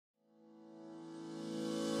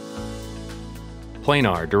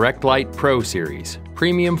Planar DirectLight Pro Series,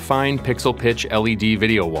 premium fine pixel pitch LED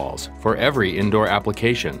video walls for every indoor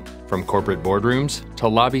application, from corporate boardrooms to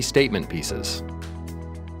lobby statement pieces.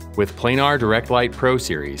 With Planar DirectLight Pro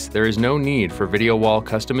Series, there is no need for video wall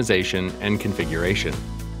customization and configuration.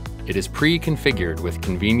 It is pre-configured with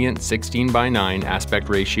convenient 16:9 aspect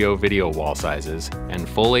ratio video wall sizes and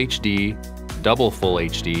Full HD, Double Full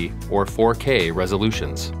HD, or 4K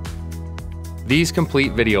resolutions. These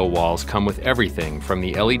complete video walls come with everything from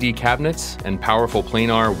the LED cabinets and powerful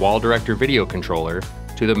Planar Wall Director video controller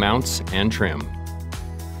to the mounts and trim.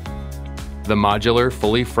 The modular,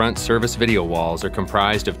 fully front service video walls are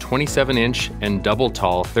comprised of 27-inch and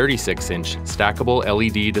double-tall 36-inch stackable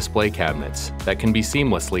LED display cabinets that can be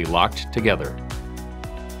seamlessly locked together.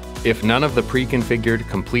 If none of the pre-configured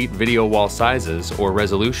complete video wall sizes or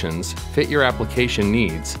resolutions fit your application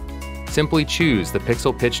needs, simply choose the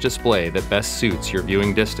pixel pitch display that best suits your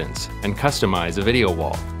viewing distance and customize a video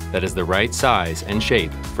wall that is the right size and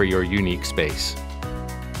shape for your unique space.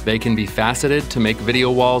 They can be faceted to make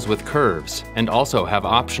video walls with curves and also have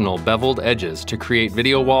optional beveled edges to create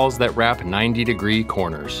video walls that wrap 90-degree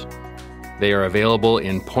corners. They are available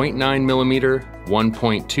in 0.9mm,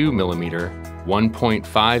 1.2mm,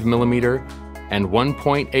 1.5mm, and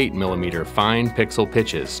 1.8mm fine pixel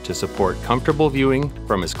pitches to support comfortable viewing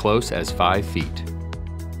from as close as 5 feet.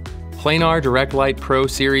 Planar DirectLight Pro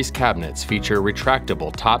Series cabinets feature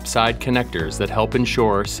retractable top-side connectors that help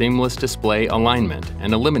ensure seamless display alignment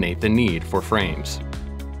and eliminate the need for frames.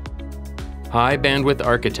 High bandwidth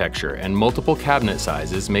architecture and multiple cabinet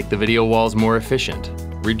sizes make the video walls more efficient,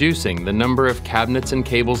 reducing the number of cabinets and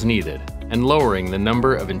cables needed and lowering the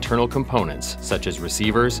number of internal components such as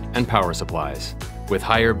receivers and power supplies. With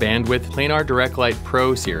higher bandwidth, Planar DirectLight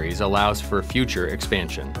Pro Series allows for future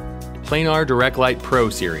expansion. Planar DirectLight Pro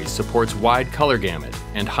Series supports wide color gamut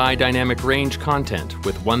and high dynamic range content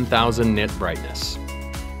with 1000 nit brightness.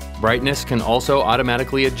 Brightness can also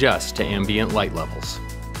automatically adjust to ambient light levels.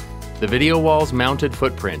 The video wall's mounted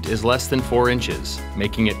footprint is less than 4 inches,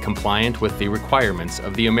 making it compliant with the requirements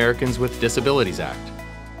of the Americans with Disabilities Act.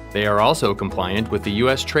 They are also compliant with the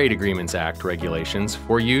U.S. Trade Agreements Act regulations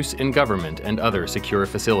for use in government and other secure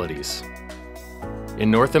facilities.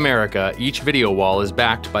 In North America, each video wall is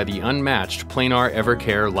backed by the unmatched Planar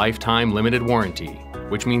EverCare Lifetime Limited Warranty,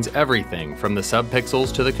 which means everything from the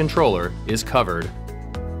subpixels to the controller is covered.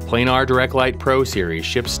 Planar DirectLight Pro Series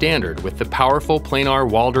ships standard with the powerful Planar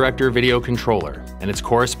Wall Director video controller and its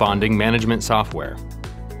corresponding management software.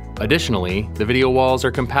 Additionally, the video walls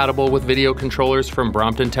are compatible with video controllers from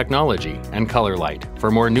Brompton Technology and ColorLight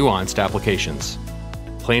for more nuanced applications.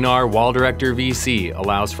 Planar Wall Director VC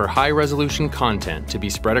allows for high-resolution content to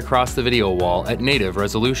be spread across the video wall at native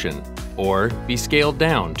resolution, or be scaled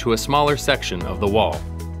down to a smaller section of the wall.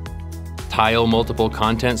 Tile multiple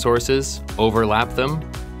content sources, overlap them,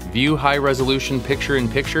 view high-resolution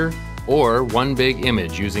picture-in-picture, or one big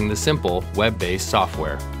image using the simple web-based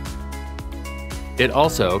software. It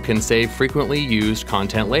also can save frequently used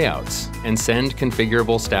content layouts and send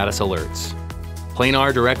configurable status alerts.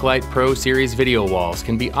 Planar DirectLight Pro Series video walls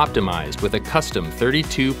can be optimized with a custom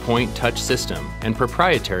 32-point touch system and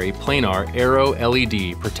proprietary Planar Aero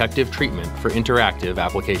LED protective treatment for interactive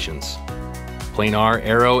applications. Planar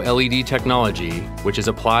Aero LED technology, which is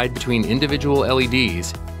applied between individual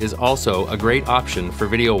LEDs, is also a great option for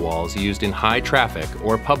video walls used in high traffic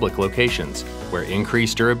or public locations where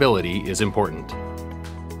increased durability is important.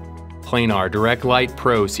 Planar DirectLight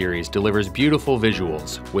Pro Series delivers beautiful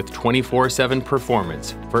visuals with 24/7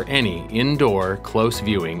 performance for any indoor close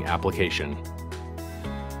viewing application.